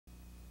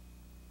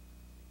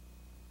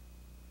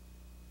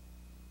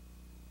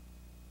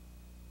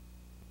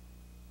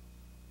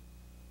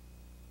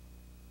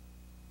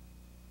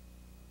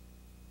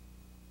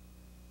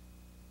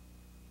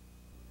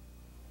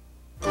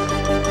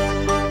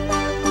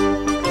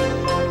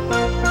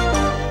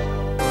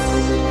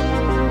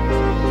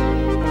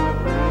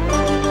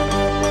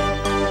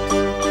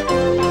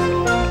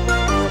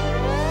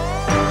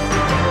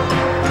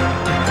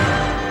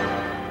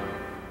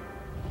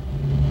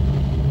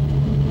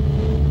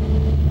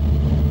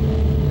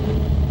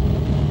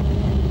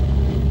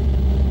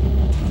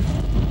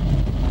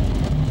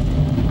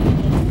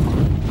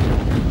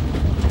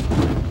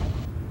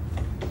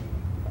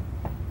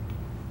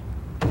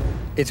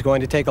It's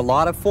going to take a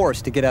lot of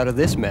force to get out of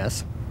this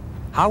mess.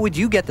 How would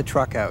you get the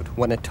truck out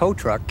when a tow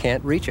truck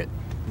can't reach it?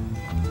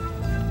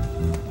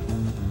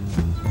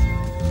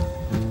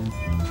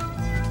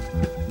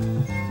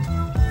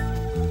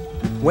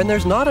 When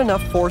there's not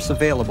enough force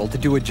available to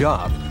do a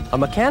job, a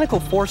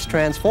mechanical force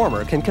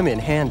transformer can come in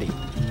handy.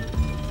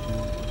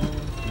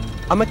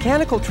 A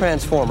mechanical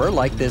transformer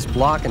like this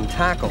block and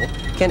tackle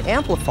can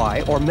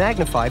amplify or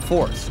magnify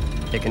force.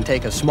 It can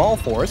take a small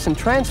force and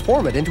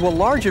transform it into a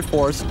larger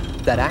force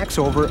that acts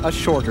over a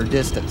shorter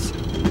distance.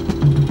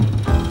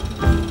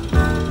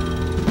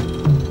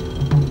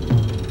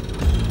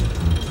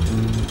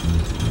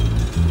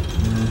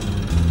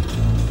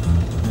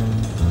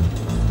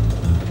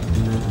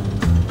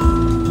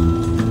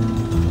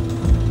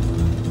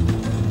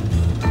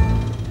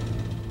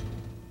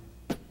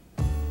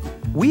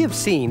 We have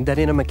seen that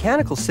in a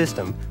mechanical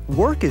system,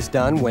 work is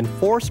done when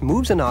force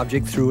moves an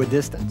object through a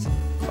distance.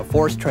 A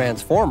force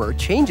transformer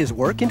changes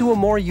work into a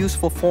more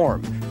useful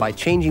form by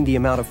changing the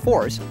amount of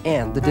force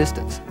and the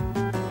distance.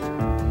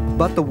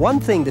 But the one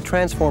thing the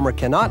transformer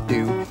cannot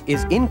do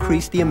is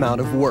increase the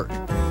amount of work.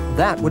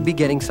 That would be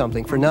getting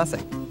something for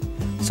nothing.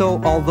 So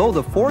although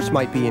the force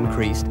might be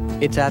increased,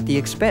 it's at the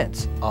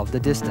expense of the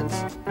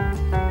distance.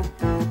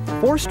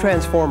 Force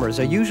transformers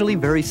are usually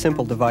very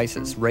simple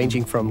devices,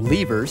 ranging from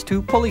levers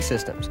to pulley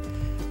systems.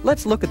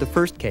 Let's look at the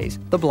first case,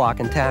 the block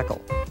and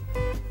tackle.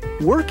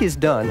 Work is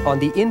done on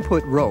the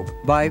input rope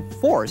by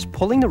force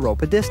pulling the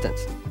rope a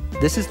distance.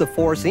 This is the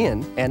force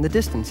in and the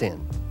distance in.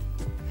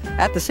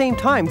 At the same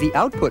time, the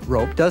output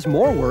rope does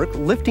more work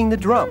lifting the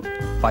drum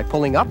by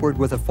pulling upward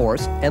with a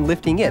force and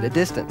lifting it a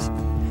distance.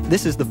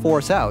 This is the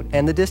force out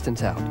and the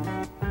distance out.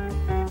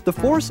 The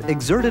force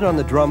exerted on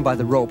the drum by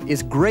the rope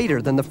is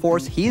greater than the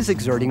force he is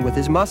exerting with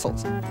his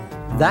muscles.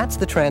 That's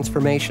the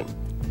transformation.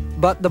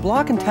 But the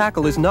block and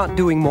tackle is not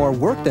doing more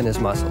work than his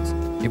muscles.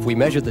 If we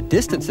measure the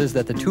distances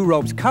that the two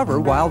ropes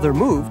cover while they're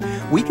moved,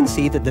 we can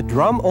see that the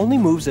drum only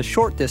moves a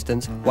short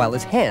distance while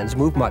his hands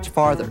move much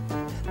farther.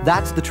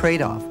 That's the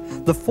trade-off.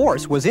 The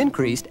force was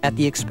increased at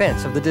the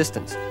expense of the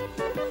distance.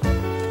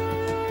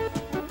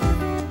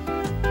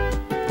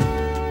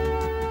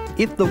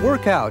 If the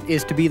work out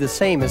is to be the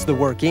same as the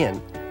work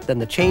in, then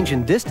the change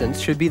in distance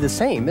should be the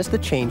same as the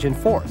change in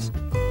force.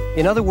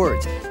 In other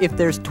words, if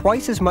there's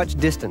twice as much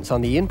distance on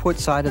the input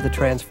side of the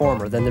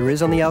transformer than there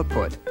is on the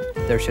output,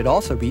 there should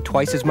also be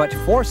twice as much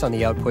force on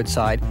the output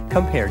side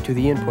compared to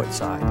the input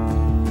side.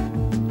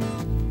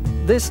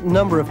 This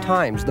number of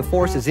times the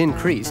force is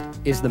increased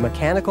is the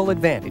mechanical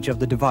advantage of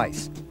the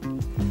device.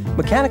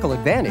 Mechanical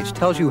advantage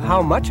tells you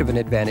how much of an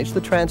advantage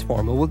the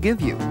transformer will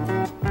give you.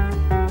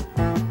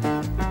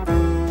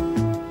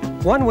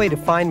 One way to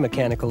find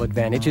mechanical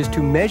advantage is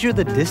to measure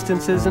the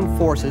distances and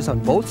forces on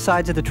both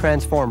sides of the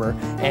transformer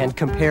and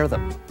compare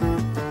them.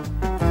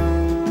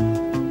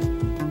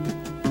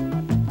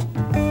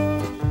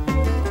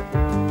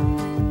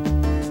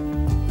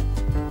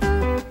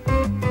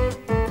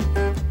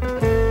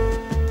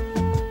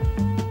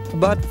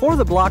 But for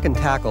the block and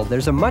tackle,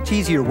 there's a much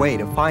easier way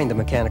to find the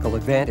mechanical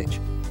advantage.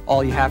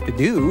 All you have to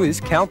do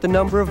is count the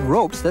number of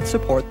ropes that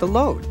support the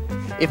load.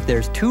 If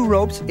there's 2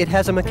 ropes, it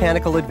has a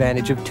mechanical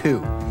advantage of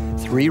 2.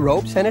 3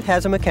 ropes and it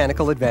has a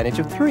mechanical advantage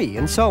of 3,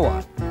 and so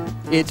on.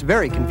 It's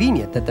very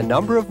convenient that the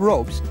number of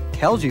ropes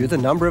tells you the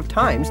number of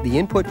times the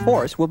input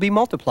force will be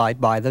multiplied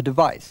by the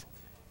device.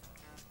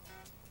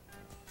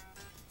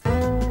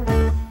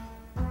 Can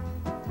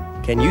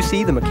you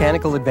see the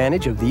mechanical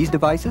advantage of these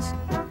devices?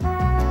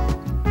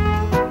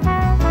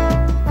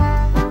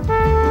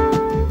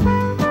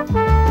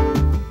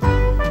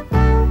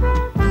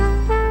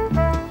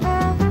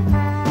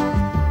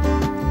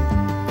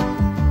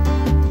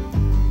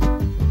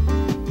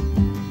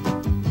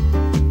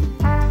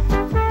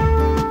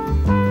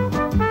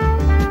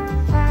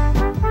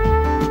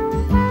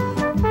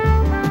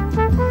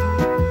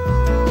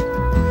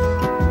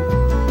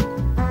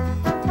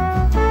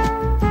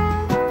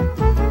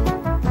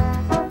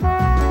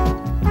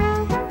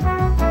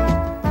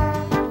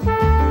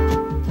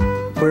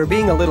 We're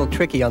being a little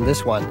tricky on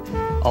this one.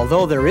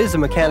 Although there is a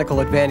mechanical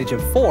advantage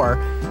of 4,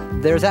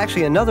 there's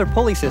actually another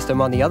pulley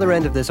system on the other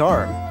end of this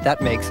arm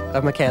that makes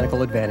a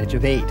mechanical advantage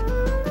of 8.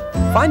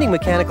 Finding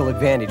mechanical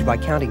advantage by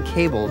counting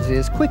cables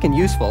is quick and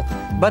useful,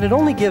 but it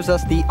only gives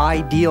us the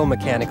ideal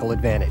mechanical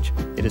advantage.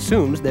 It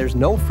assumes there's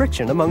no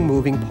friction among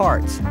moving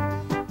parts.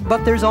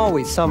 But there's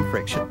always some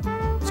friction.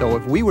 So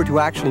if we were to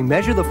actually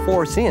measure the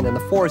force in and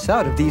the force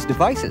out of these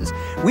devices,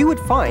 we would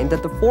find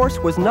that the force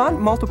was not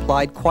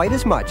multiplied quite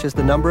as much as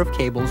the number of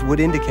cables would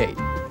indicate.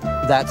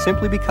 That's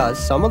simply because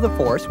some of the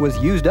force was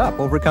used up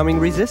overcoming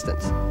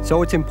resistance.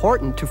 So it's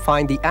important to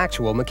find the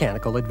actual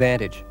mechanical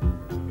advantage.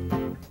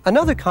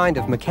 Another kind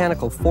of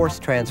mechanical force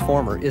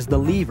transformer is the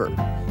lever.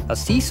 A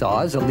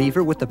seesaw is a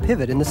lever with the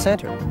pivot in the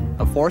center.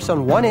 A force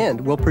on one end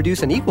will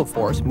produce an equal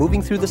force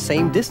moving through the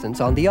same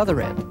distance on the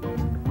other end.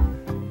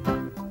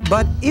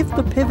 But if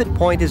the pivot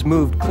point is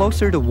moved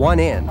closer to one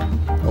end,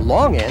 the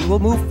long end will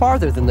move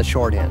farther than the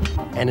short end,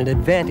 and an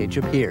advantage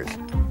appears.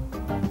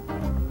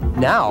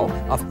 Now,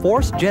 a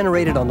force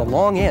generated on the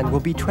long end will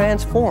be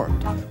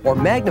transformed or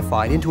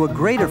magnified into a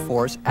greater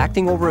force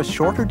acting over a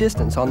shorter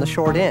distance on the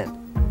short end.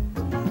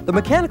 The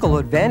mechanical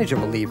advantage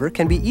of a lever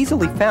can be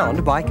easily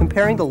found by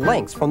comparing the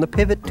lengths from the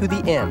pivot to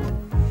the end.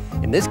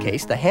 In this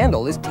case, the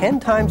handle is 10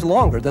 times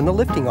longer than the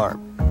lifting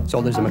arm,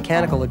 so there's a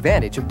mechanical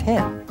advantage of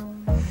 10.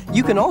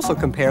 You can also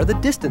compare the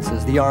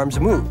distances the arms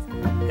move.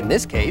 In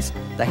this case,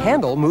 the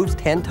handle moves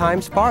 10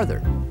 times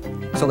farther.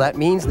 So that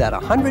means that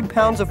 100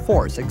 pounds of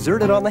force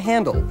exerted on the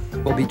handle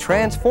will be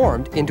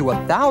transformed into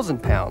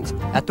 1,000 pounds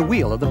at the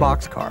wheel of the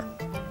boxcar.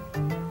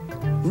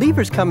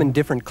 Levers come in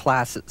different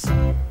classes.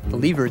 The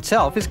lever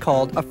itself is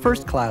called a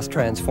first-class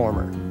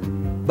transformer.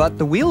 But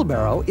the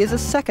wheelbarrow is a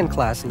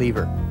second-class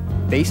lever,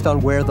 based on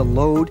where the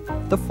load,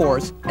 the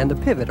force, and the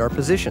pivot are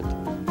positioned.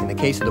 In the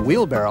case of the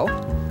wheelbarrow,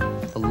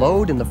 the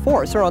load and the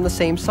force are on the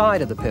same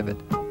side of the pivot.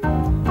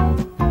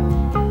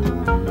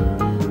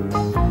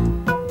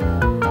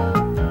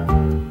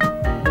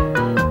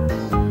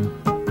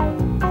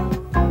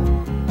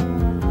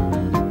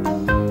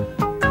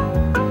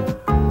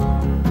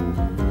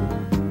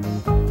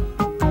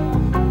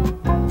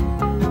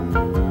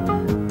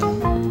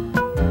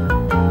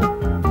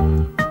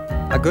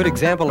 A good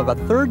example of a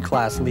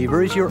third-class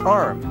lever is your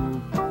arm.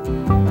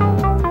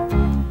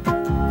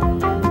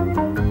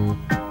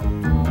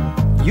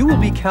 You will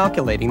be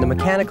calculating the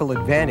mechanical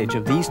advantage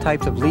of these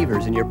types of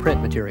levers in your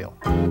print material.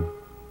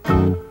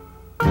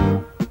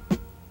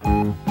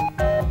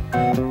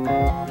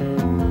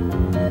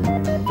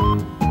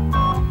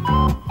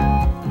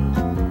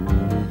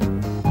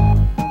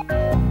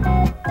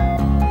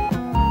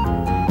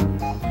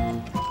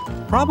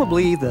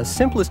 Probably the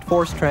simplest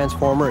force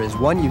transformer is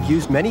one you've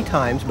used many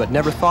times but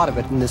never thought of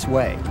it in this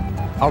way.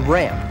 A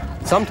ramp,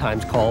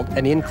 sometimes called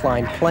an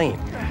inclined plane.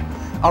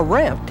 A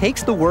ramp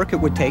takes the work it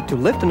would take to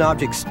lift an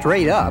object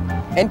straight up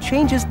and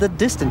changes the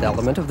distant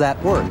element of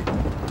that work.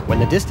 When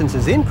the distance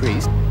is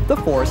increased, the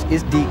force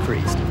is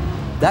decreased.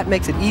 That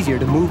makes it easier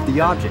to move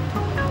the object.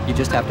 You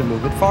just have to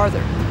move it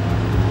farther.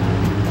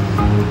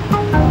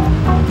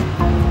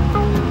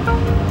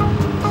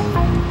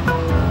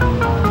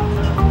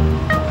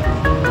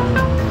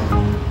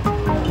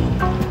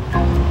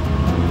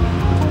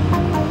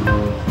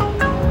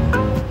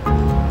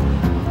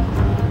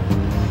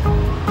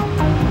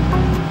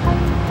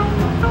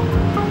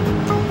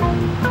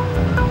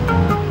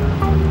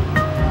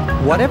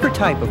 Whatever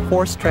type of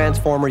force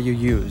transformer you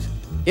use,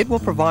 it will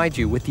provide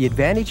you with the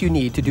advantage you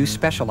need to do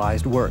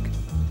specialized work.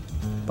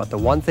 But the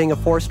one thing a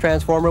force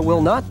transformer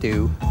will not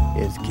do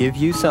is give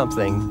you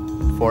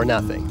something for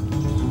nothing.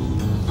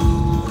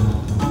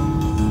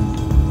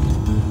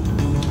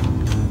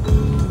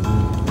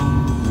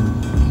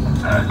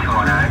 Come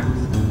on,